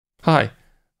Hi.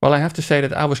 Well, I have to say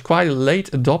that I was quite a late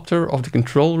adopter of the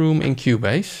control room in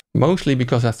Cubase, mostly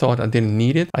because I thought I didn't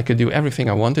need it. I could do everything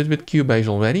I wanted with Cubase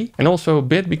already, and also a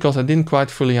bit because I didn't quite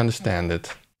fully understand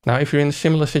it. Now, if you're in a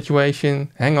similar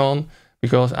situation, hang on,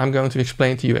 because I'm going to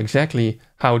explain to you exactly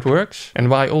how it works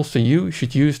and why also you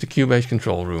should use the Cubase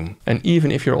control room. And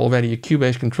even if you're already a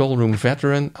Cubase control room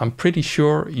veteran, I'm pretty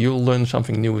sure you'll learn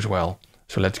something new as well.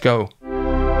 So let's go.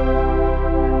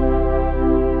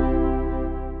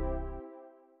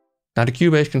 Now, the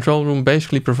Cubase control room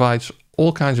basically provides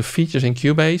all kinds of features in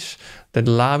Cubase that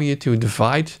allow you to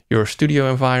divide your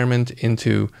studio environment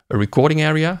into a recording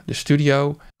area, the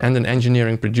studio, and an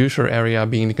engineering producer area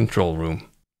being the control room.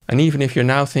 And even if you're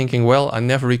now thinking, well, I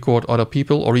never record other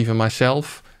people or even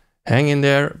myself, hang in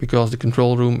there because the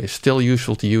control room is still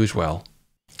useful to you as well.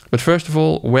 But first of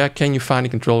all, where can you find the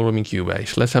control room in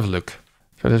Cubase? Let's have a look.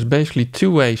 So there's basically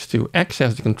two ways to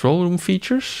access the control room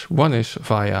features. One is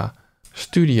via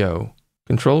Studio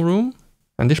Control Room,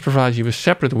 and this provides you a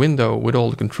separate window with all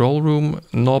the control room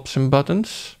knobs and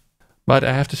buttons. But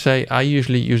I have to say, I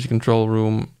usually use the control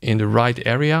room in the right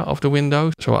area of the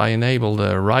window. So I enable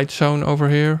the right zone over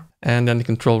here, and then the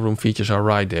control room features are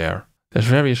right there. There's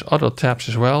various other tabs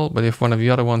as well, but if one of the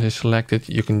other ones is selected,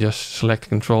 you can just select the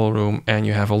control room and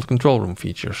you have all the control room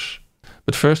features.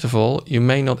 But first of all, you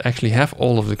may not actually have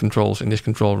all of the controls in this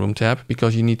control room tab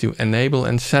because you need to enable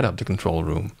and set up the control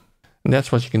room. And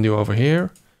that's what you can do over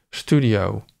here.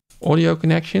 Studio audio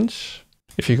connections.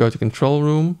 If you go to control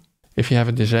room, if you have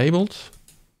it disabled,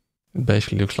 it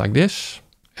basically looks like this.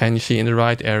 And you see in the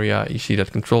right area, you see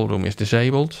that control room is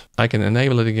disabled. I can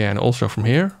enable it again also from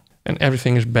here, and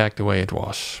everything is back the way it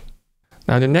was.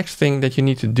 Now, the next thing that you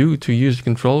need to do to use the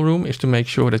control room is to make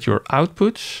sure that your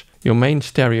outputs, your main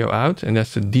stereo out, and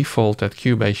that's the default that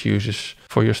Cubase uses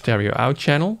for your stereo out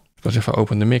channel. Because if I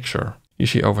open the mixer, you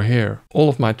see over here, all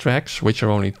of my tracks, which are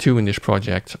only 2 in this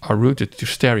project, are routed to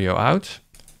stereo out.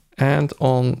 And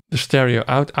on the stereo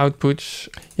out outputs,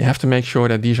 you have to make sure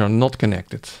that these are not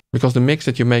connected. Because the mix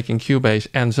that you make in Cubase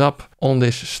ends up on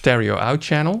this stereo out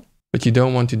channel, but you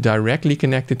don't want to directly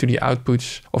connect it to the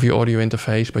outputs of your audio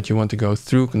interface, but you want to go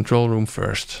through control room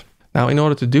first. Now, in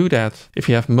order to do that, if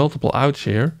you have multiple outs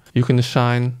here, you can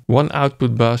assign one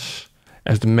output bus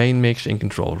as the main mix in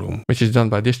control room, which is done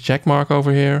by this check mark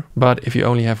over here. But if you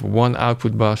only have one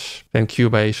output bus, then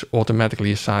Cubase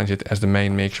automatically assigns it as the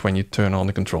main mix when you turn on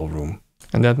the control room.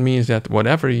 And that means that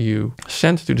whatever you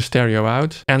send to the stereo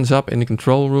out ends up in the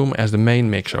control room as the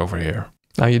main mix over here.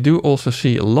 Now, you do also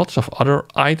see lots of other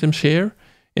items here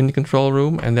in the control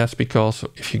room, and that's because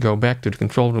if you go back to the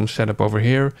control room setup over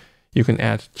here, you can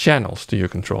add channels to your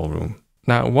control room.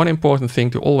 Now, one important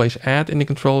thing to always add in the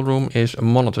control room is a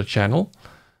monitor channel.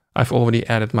 I've already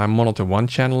added my monitor 1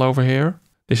 channel over here.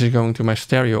 This is going to my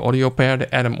stereo audio pair,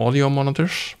 the Adam audio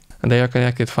monitors, and they are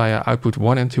connected via output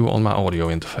 1 and 2 on my audio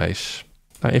interface.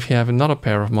 Now, if you have another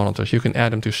pair of monitors, you can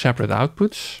add them to separate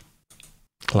outputs,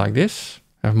 like this.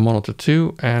 I have monitor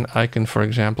 2, and I can, for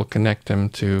example, connect them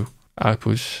to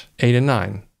outputs 8 and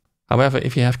 9. However,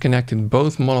 if you have connected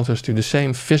both monitors to the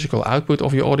same physical output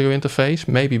of your audio interface,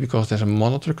 maybe because there's a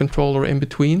monitor controller in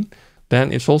between,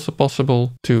 then it's also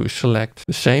possible to select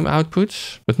the same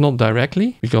outputs, but not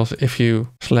directly. Because if you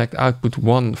select output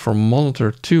 1 for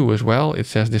monitor 2 as well, it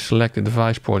says this selected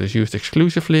device port is used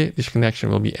exclusively. This connection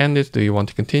will be ended. Do you want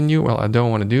to continue? Well, I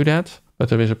don't want to do that, but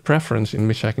there is a preference in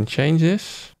which I can change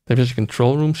this. There is a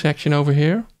control room section over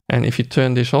here. And if you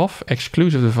turn this off,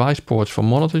 exclusive device ports for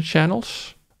monitor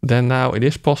channels, then now it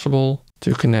is possible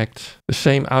to connect the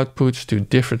same outputs to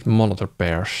different monitor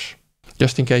pairs,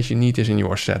 just in case you need this in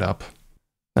your setup.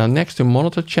 Now, next to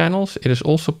monitor channels, it is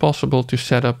also possible to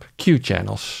set up Q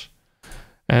channels.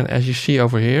 And as you see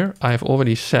over here, I have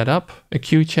already set up a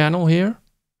Q channel here.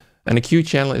 And a Q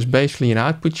channel is basically an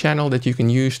output channel that you can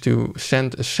use to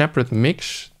send a separate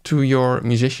mix to your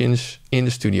musicians in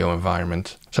the studio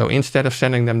environment. So instead of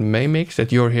sending them the main mix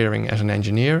that you're hearing as an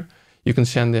engineer, you can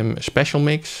send them a special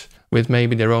mix with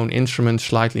maybe their own instrument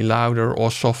slightly louder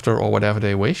or softer or whatever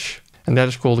they wish. And that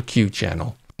is called a Q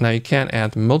channel. Now, you can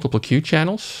add multiple Q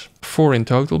channels, 4 in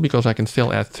total, because I can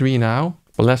still add 3 now.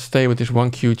 But let's stay with this one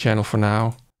Q channel for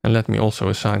now. And let me also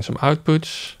assign some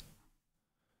outputs.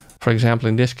 For example,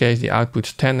 in this case, the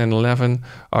outputs 10 and 11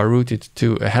 are routed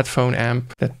to a headphone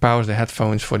amp that powers the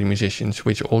headphones for the musicians,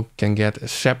 which all can get a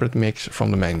separate mix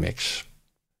from the main mix.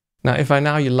 Now, if by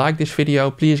now you like this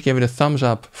video, please give it a thumbs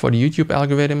up for the YouTube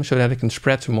algorithm so that it can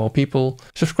spread to more people.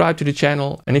 Subscribe to the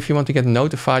channel, and if you want to get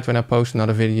notified when I post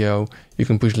another video, you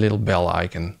can push the little bell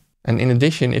icon. And in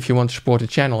addition, if you want to support the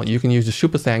channel, you can use the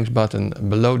super thanks button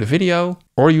below the video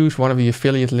or use one of the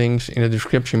affiliate links in the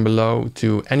description below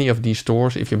to any of these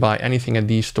stores. If you buy anything at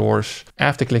these stores,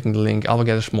 after clicking the link, I will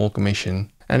get a small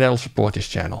commission and that'll support this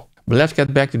channel. But let's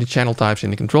get back to the channel types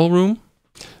in the control room,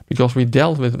 because we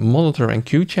dealt with monitor and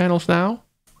cue channels now,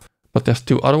 but there's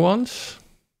two other ones.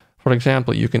 For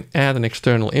example, you can add an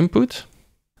external input,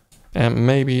 and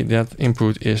maybe that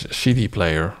input is CD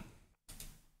player.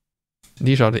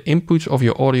 These are the inputs of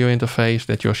your audio interface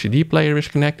that your CD player is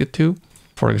connected to,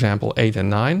 for example 8 and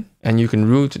 9. And you can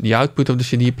route the output of the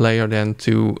CD player then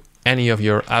to any of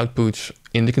your outputs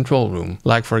in the control room,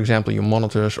 like for example your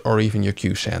monitors or even your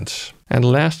cue sense. And the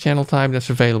last channel type that's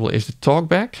available is the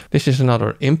Talkback. This is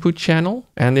another input channel,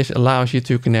 and this allows you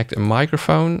to connect a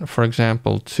microphone, for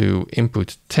example to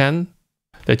input 10,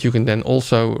 that you can then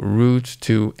also route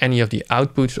to any of the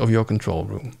outputs of your control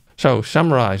room. So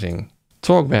summarizing,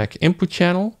 Talkback input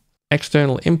channel,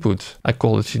 external input, I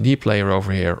call it CD player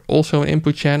over here, also an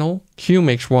input channel.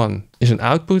 Qmix 1 is an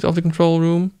output of the control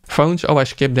room. Phones, oh I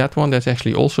skipped that one, that's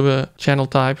actually also a channel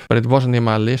type, but it wasn't in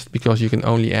my list because you can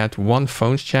only add one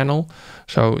phones channel.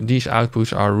 So these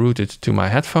outputs are routed to my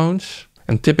headphones.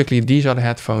 And typically these are the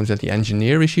headphones that the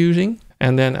engineer is using.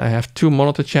 And then I have two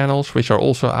monitor channels, which are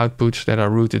also outputs that are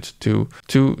routed to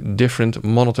two different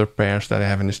monitor pairs that I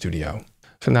have in the studio.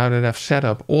 So now that I've set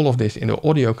up all of this in the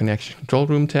audio connection control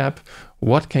room tab,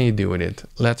 what can you do with it?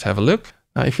 Let's have a look.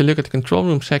 Now, if you look at the control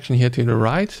room section here to the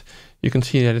right, you can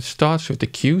see that it starts with the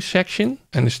cue section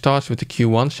and it starts with the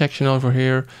Q1 section over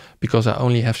here because I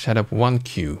only have set up one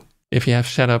cue. If you have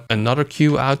set up another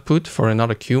cue output for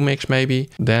another cue mix maybe,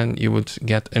 then you would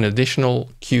get an additional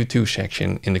Q2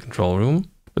 section in the control room.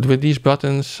 But with these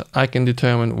buttons, I can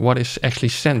determine what is actually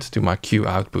sent to my cue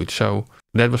output. So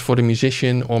that was for the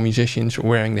musician or musicians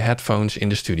wearing the headphones in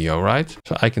the studio, right?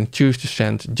 So I can choose to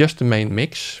send just the main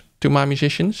mix to my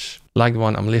musicians, like the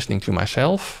one I'm listening to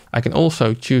myself. I can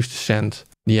also choose to send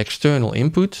the external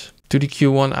input to the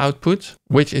Q1 output,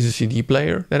 which is a CD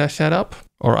player that I set up.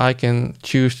 Or I can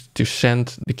choose to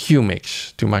send the cue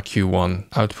mix to my Q1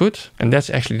 output. And that's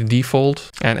actually the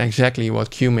default and exactly what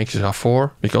cue mixes are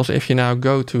for. Because if you now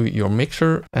go to your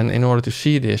mixer, and in order to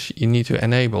see this, you need to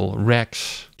enable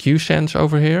Rex Cue Sense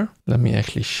over here. Let me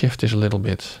actually shift this a little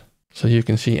bit so you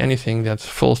can see anything that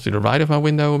falls to the right of my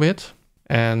window a bit.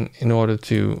 And in order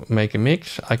to make a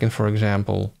mix, I can, for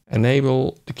example,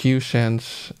 enable the cue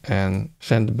sense and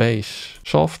send the bass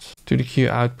soft to the cue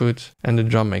output and the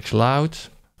drum mix loud.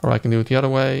 Or I can do it the other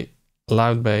way,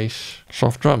 loud bass,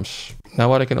 soft drums. Now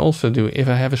what I can also do, if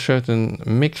I have a certain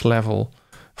mix level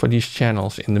for these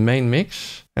channels in the main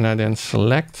mix, and I then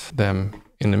select them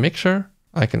in the mixer,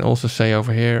 I can also say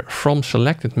over here, from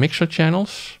selected mixer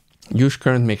channels, use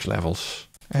current mix levels.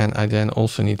 And I then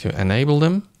also need to enable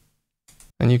them.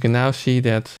 And you can now see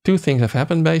that two things have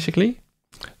happened basically.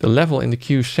 The level in the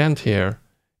cue send here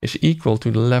is equal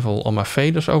to the level on my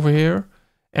faders over here.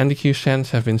 And the cue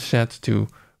sends have been set to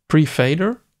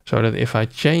pre-fader, so that if I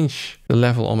change the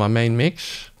level on my main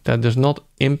mix, that does not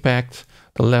impact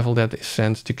the level that is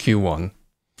sent to Q1.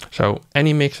 So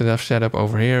any mix that I've set up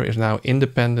over here is now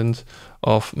independent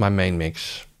of my main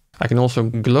mix. I can also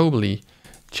globally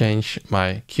change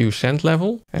my cue send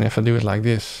level. And if I do it like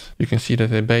this, you can see that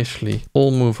they basically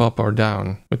all move up or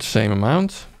down with the same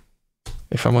amount.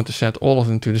 If I want to set all of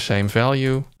them to the same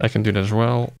value, I can do that as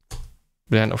well.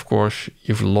 Then of course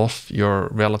you've lost your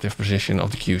relative position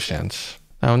of the cue sense.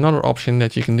 Now another option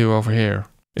that you can do over here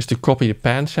is to copy the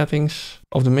pan settings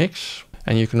of the mix,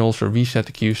 and you can also reset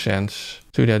the cue sense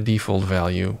to their default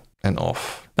value and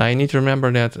off. Now you need to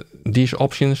remember that these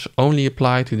options only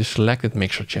apply to the selected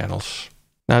mixer channels.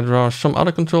 Now there are some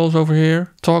other controls over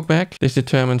here. Talkback, this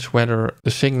determines whether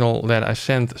the signal that I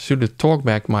send through the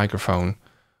Talkback microphone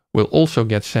will also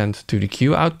get sent to the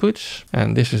cue outputs,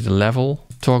 and this is the level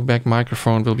Talkback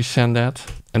microphone will be sent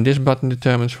at. And this button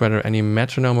determines whether any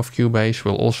metronome of Cubase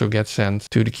will also get sent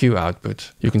to the cue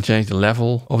output. You can change the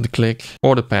level of the click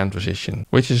or the pan position,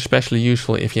 which is especially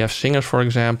useful if you have singers, for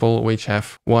example, which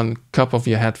have one cup of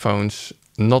your headphones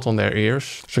not on their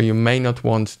ears. So you may not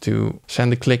want to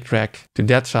send the click track to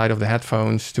that side of the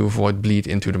headphones to avoid bleed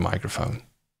into the microphone.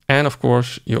 And of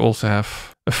course, you also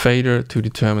have a fader to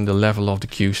determine the level of the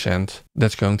cue send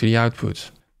that's going to the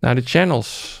output. Now the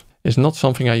channels is not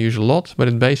something I use a lot, but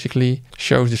it basically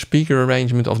shows the speaker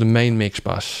arrangement of the main mix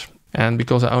bus. And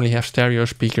because I only have stereo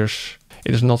speakers,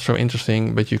 it is not so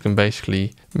interesting, but you can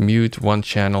basically mute one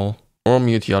channel or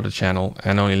mute the other channel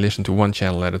and only listen to one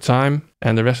channel at a time.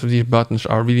 And the rest of these buttons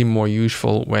are really more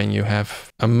useful when you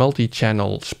have a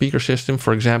multi-channel speaker system,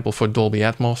 for example for Dolby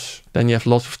Atmos. Then you have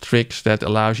lots of tricks that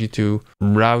allows you to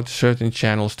route certain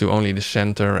channels to only the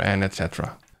center and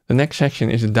etc. The next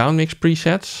section is the Downmix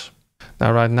presets.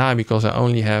 Now right now, because I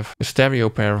only have a stereo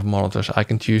pair of monitors, I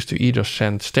can choose to either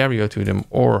send stereo to them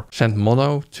or send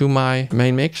mono to my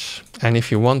main mix. And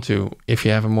if you want to, if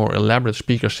you have a more elaborate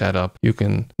speaker setup, you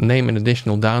can name an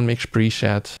additional Downmix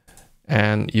preset,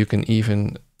 and you can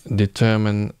even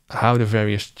determine how the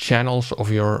various channels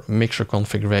of your mixer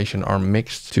configuration are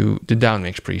mixed to the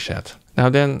Downmix preset. Now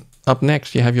then, up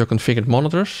next you have your configured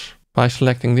monitors. By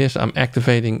selecting this, I'm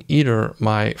activating either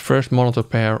my first monitor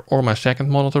pair or my second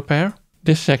monitor pair.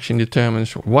 This section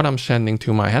determines what I'm sending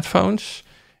to my headphones.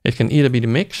 It can either be the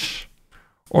mix,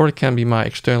 or it can be my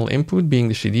external input, being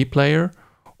the CD player,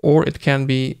 or it can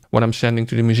be what I'm sending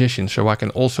to the musicians. So I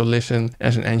can also listen,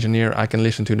 as an engineer, I can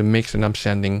listen to the mix that I'm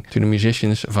sending to the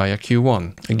musicians via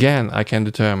Q1. Again, I can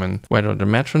determine whether the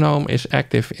metronome is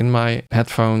active in my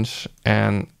headphones,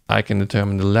 and I can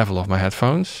determine the level of my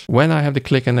headphones. When I have the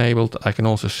click enabled, I can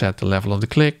also set the level of the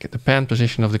click, the pan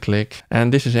position of the click.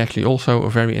 And this is actually also a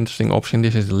very interesting option.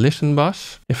 This is the listen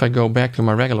bus. If I go back to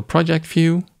my regular project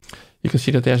view, you can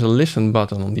see that there's a listen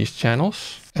button on these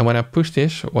channels. And when I push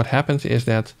this, what happens is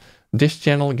that this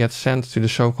channel gets sent to the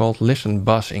so-called listen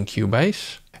bus in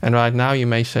Cubase. And right now you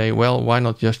may say, well, why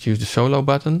not just use the solo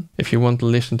button if you want to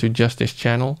listen to just this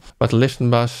channel? But the listen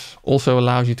bus also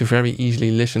allows you to very easily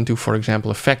listen to, for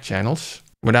example, effect channels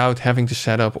without having to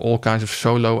set up all kinds of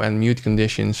solo and mute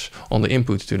conditions on the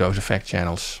inputs to those effect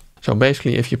channels. So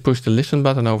basically, if you push the listen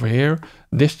button over here,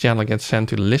 this channel gets sent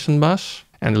to the listen bus,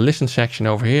 and the listen section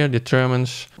over here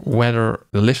determines whether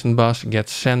the listen bus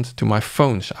gets sent to my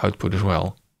phone's output as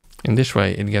well. In this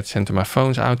way, it gets sent to my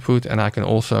phone's output, and I can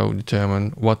also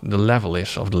determine what the level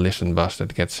is of the listen bus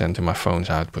that gets sent to my phone's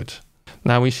output.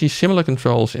 Now we see similar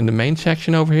controls in the main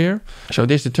section over here. So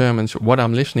this determines what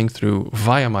I'm listening through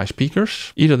via my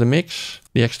speakers, either the mix,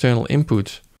 the external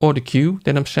input, or the cue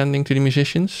that I'm sending to the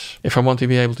musicians. If I want to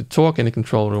be able to talk in the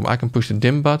control room, I can push the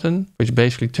dim button, which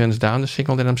basically turns down the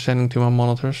signal that I'm sending to my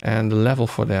monitors, and the level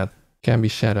for that can be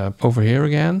set up over here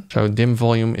again. So dim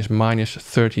volume is minus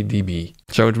 30 dB.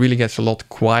 So it really gets a lot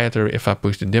quieter if I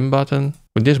push the dim button.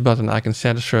 With this button I can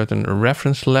set a certain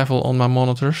reference level on my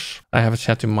monitors. I have it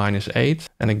set to minus 8.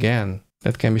 And again,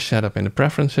 that can be set up in the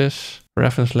preferences.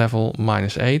 Reference level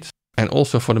minus 8. And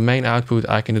also for the main output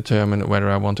I can determine whether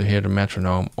I want to hear the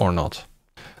metronome or not.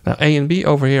 Now A and B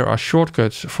over here are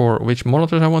shortcuts for which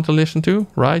monitors I want to listen to,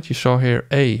 right? You saw here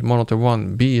A, monitor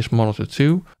 1, B is monitor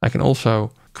 2. I can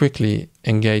also quickly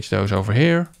engage those over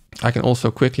here. I can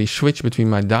also quickly switch between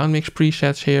my Downmix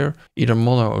presets here, either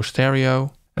mono or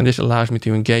stereo. And this allows me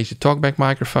to engage the Talkback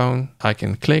microphone. I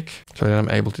can click so that I'm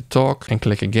able to talk, and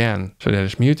click again so that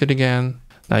it's muted again.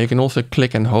 Now you can also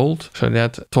click and hold so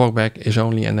that Talkback is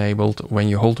only enabled when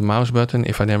you hold the mouse button.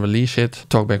 If I then release it,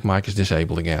 Talkback mic is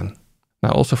disabled again.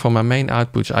 Now also for my main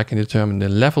outputs, I can determine the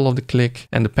level of the click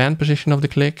and the pan position of the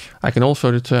click. I can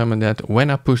also determine that when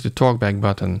I push the Talkback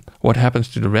button, what happens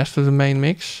to the rest of the main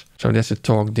mix. So that's the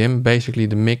talk dim. Basically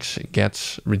the mix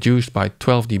gets reduced by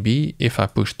 12 dB if I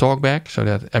push Talkback so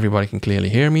that everybody can clearly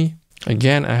hear me.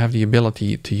 Again, I have the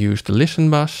ability to use the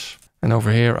listen bus. And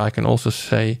over here I can also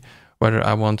say whether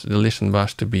I want the listen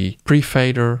bus to be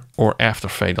pre-fader or after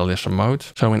fader listen mode.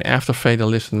 So in after fader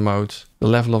listen mode, the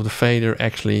level of the fader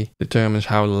actually determines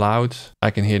how loud I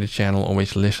can hear the channel on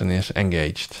which listen is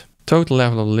engaged. Total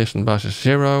level of the listen bus is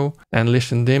 0, and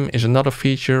listen dim is another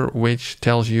feature which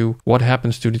tells you what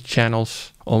happens to the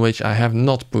channels on which I have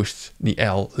not pushed the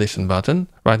L listen button.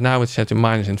 Right now it's set to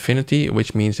minus infinity,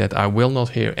 which means that I will not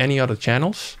hear any other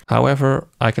channels. However,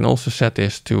 I can also set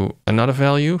this to another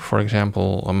value, for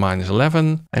example a minus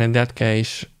 11, and in that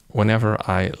case, whenever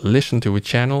I listen to a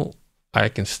channel, I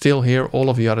can still hear all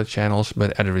of the other channels,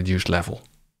 but at a reduced level.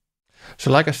 So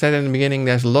like I said in the beginning,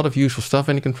 there's a lot of useful stuff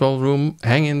in the control room.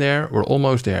 Hang in there, we're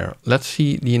almost there. Let's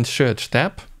see the insert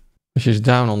step, which is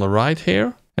down on the right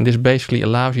here. And this basically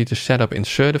allows you to set up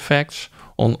insert effects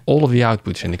on all of the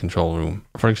outputs in the control room.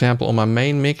 For example, on my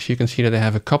main mix, you can see that I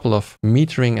have a couple of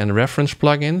metering and reference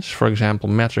plugins. For example,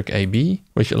 Metric AB,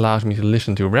 which allows me to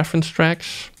listen to reference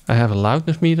tracks. I have a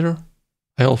loudness meter.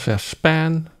 I also have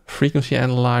span, frequency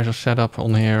analyzer set up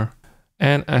on here.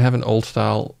 And I have an old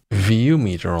style VU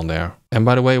meter on there. And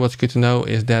by the way, what's good to know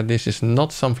is that this is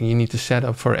not something you need to set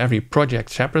up for every project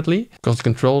separately, because the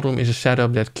control room is a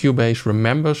setup that Cubase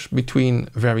remembers between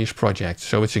various projects.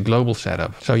 So it's a global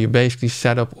setup. So you basically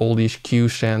set up all these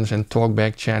Q-Sense and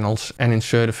Talkback channels and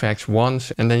insert effects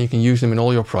once, and then you can use them in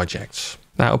all your projects.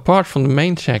 Now, apart from the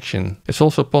main section, it's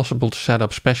also possible to set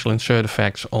up special insert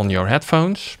effects on your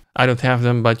headphones. I don't have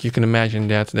them, but you can imagine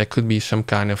that there could be some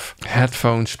kind of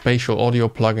headphone spatial audio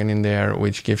plugin in there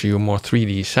which gives you a more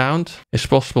 3D sound. It's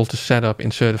possible to set up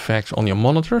insert effects on your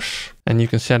monitors, and you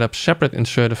can set up separate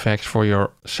insert effects for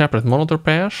your separate monitor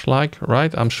pairs. Like,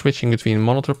 right, I'm switching between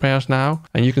monitor pairs now,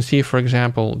 and you can see, for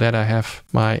example, that I have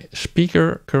my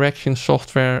speaker correction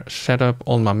software set up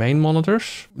on my main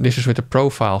monitors. This is with a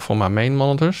profile for my main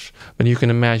monitors, but you can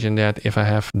imagine that if I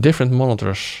have different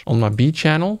monitors on my B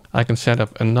channel, I can set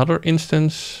up another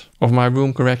instance of my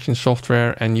room correction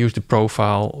software and use the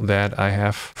profile that I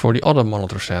have for the other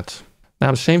monitor set.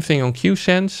 Now, the same thing on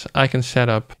Q-Sense. I can set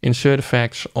up insert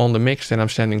effects on the mix that I'm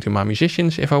sending to my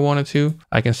musicians if I wanted to.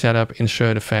 I can set up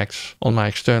insert effects on my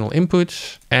external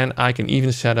inputs, and I can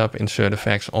even set up insert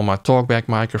effects on my Talkback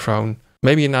microphone.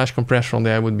 Maybe a nice compressor on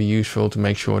there would be useful to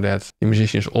make sure that the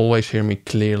musicians always hear me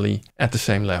clearly at the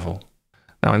same level.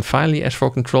 Now, and finally, as for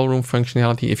control room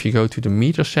functionality, if you go to the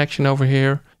meter section over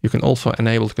here, you can also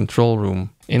enable the control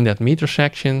room in that meter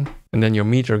section, and then your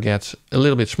meter gets a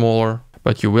little bit smaller,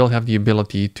 but you will have the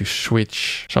ability to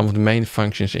switch some of the main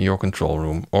functions in your control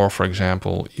room, or for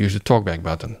example, use the Talkback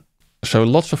button. So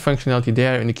lots of functionality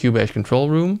there in the Cubase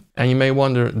control room. And you may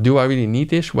wonder, do I really need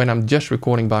this when I'm just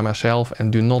recording by myself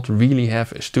and do not really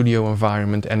have a studio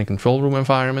environment and a control room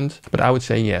environment? But I would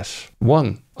say yes.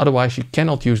 One, otherwise you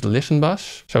cannot use the listen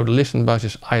bus. So the listen bus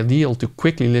is ideal to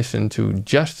quickly listen to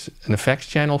just an effects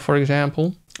channel, for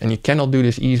example. And you cannot do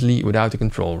this easily without the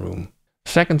control room.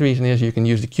 Second reason is you can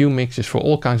use the Q mixes for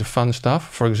all kinds of fun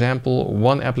stuff. For example,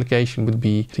 one application would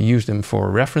be to use them for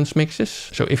reference mixes.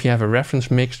 So if you have a reference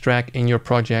mix track in your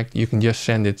project, you can just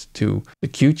send it to the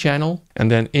Q channel. And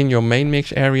then in your main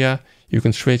mix area, you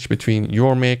can switch between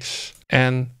your mix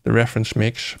and the reference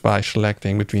mix by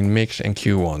selecting between mix and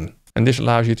Q1. And this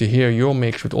allows you to hear your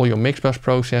mix with all your mix bus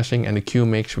processing and the Q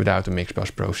mix without the mix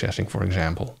bus processing, for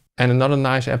example. And another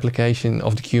nice application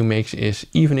of the Q mix is,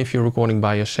 even if you're recording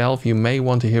by yourself, you may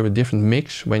want to hear a different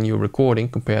mix when you're recording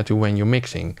compared to when you're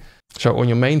mixing. So on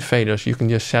your main faders, you can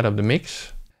just set up the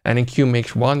mix. And in Q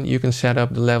Mix 1, you can set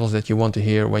up the levels that you want to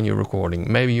hear when you're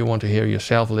recording. Maybe you want to hear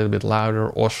yourself a little bit louder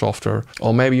or softer,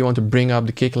 or maybe you want to bring up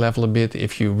the kick level a bit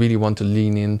if you really want to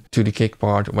lean in to the kick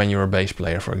part when you're a bass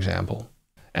player, for example.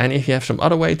 And if you have some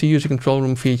other way to use the control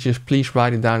room features, please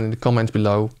write it down in the comments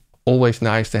below. Always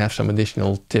nice to have some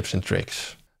additional tips and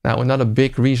tricks. Now, another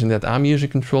big reason that I'm using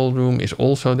control room is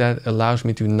also that it allows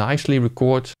me to nicely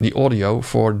record the audio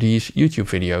for these YouTube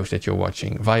videos that you're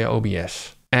watching via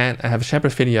OBS. And I have a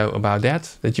separate video about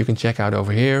that you can check out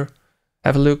over here.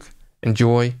 Have a look,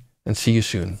 enjoy, and see you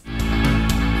soon.